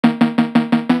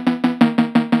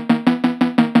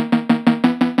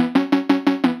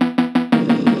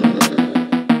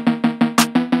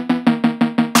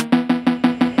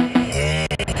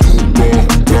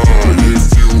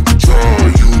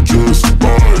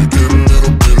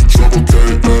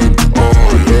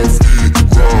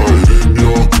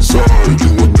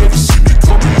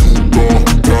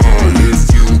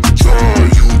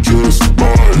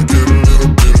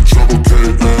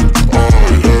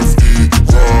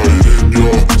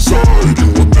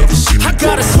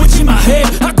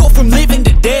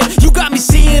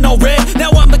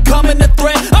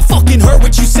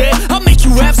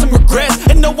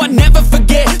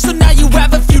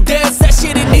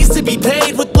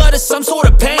sort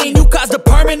of pain. You caused a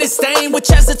permanent stain, which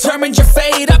has determined your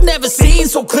fate. I've never seen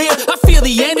so clear, I feel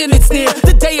the end and it's near.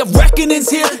 The day of reckoning's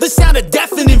here, the sound of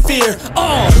deafening fear.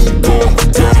 You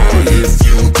won't die if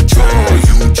you try,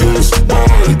 you just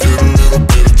might get a little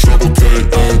bit of trouble,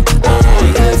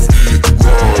 K-N-I-F-E,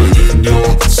 right in your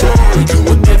side, you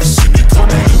will never see me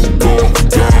coming. You won't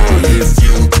die if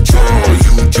you try,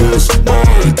 you just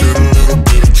might get a little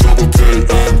bit of trouble,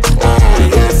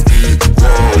 K-N-I-F-E,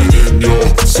 right in your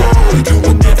side, you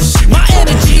will never see me My coming.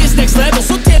 energy is next level,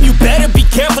 so damn you better be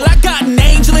careful. I got an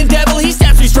angel and devil, he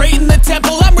stabs me straight in the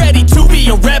temple. I'm ready to be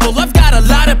a rebel, I've got a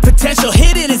lot of potential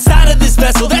hidden inside of this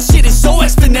vessel. That shit is so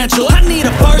exponential. I need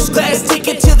a first class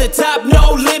ticket to the top,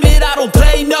 no limit. I don't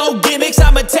play no gimmicks,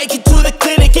 I'ma take you to the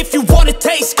clinic. If you want a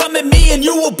taste, come at me and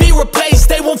you will be replaced.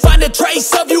 They won't find a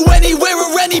trace of you anywhere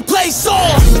or any place. You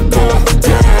won't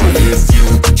die if you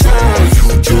try,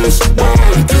 you just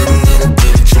might get a little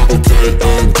bit of trouble,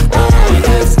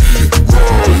 K-N-I-F-E,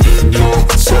 right in your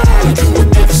side, you will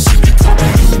never see me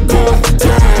coming. You won't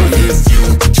die if you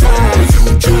try, you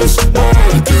just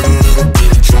might get a little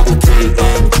bit of trouble,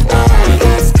 K-N-I-F-E,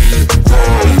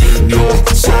 right in your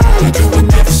side, you will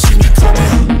never see me coming.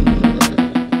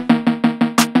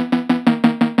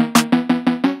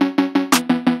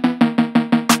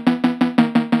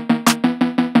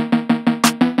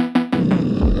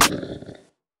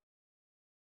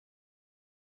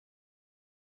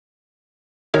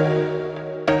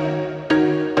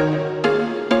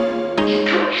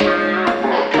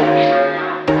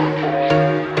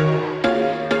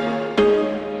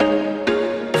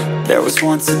 There was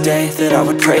once a day that I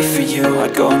would pray for you.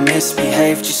 I'd go and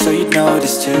misbehave just so you'd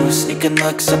notice too. Sneaking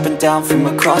looks up and down from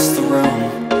across the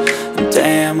room. And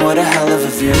damn, what a hell of a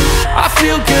view. I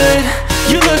feel good,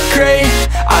 you look great,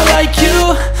 I like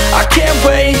you, I can't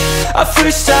wait. A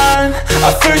first time,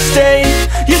 a first date,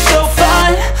 you're so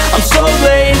fine, I'm so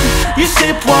late. You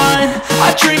sip wine,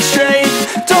 I drink straight,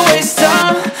 don't waste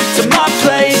time to my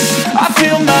place. I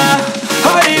feel my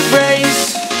heart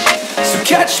erase, so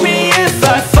catch me if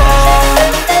I fall.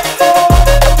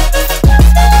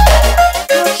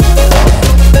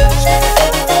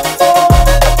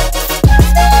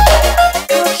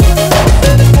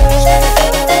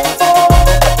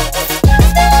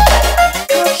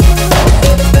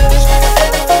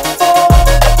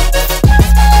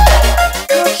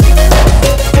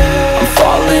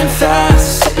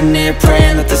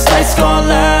 Praying that this night's gonna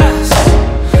last.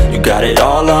 You got it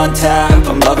all on tap,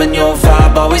 I'm loving your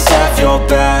vibe, always have your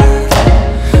back.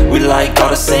 We like all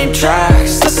the same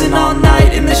tracks, listen all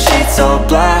night in the sheets all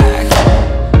black.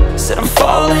 Said I'm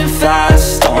falling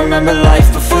fast, don't remember life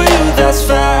before you, that's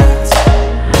fact.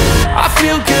 I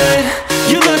feel good,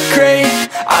 you look great,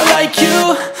 I like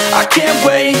you, I can't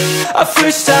wait. A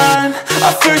first time,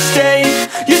 a first date,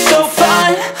 you're so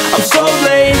fine, I'm so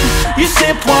late. You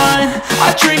sip wine,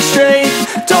 I drink straight,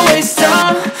 don't waste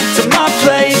time to my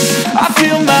place. I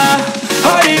feel my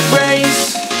heart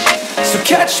erase, so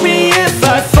catch me if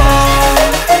I fall.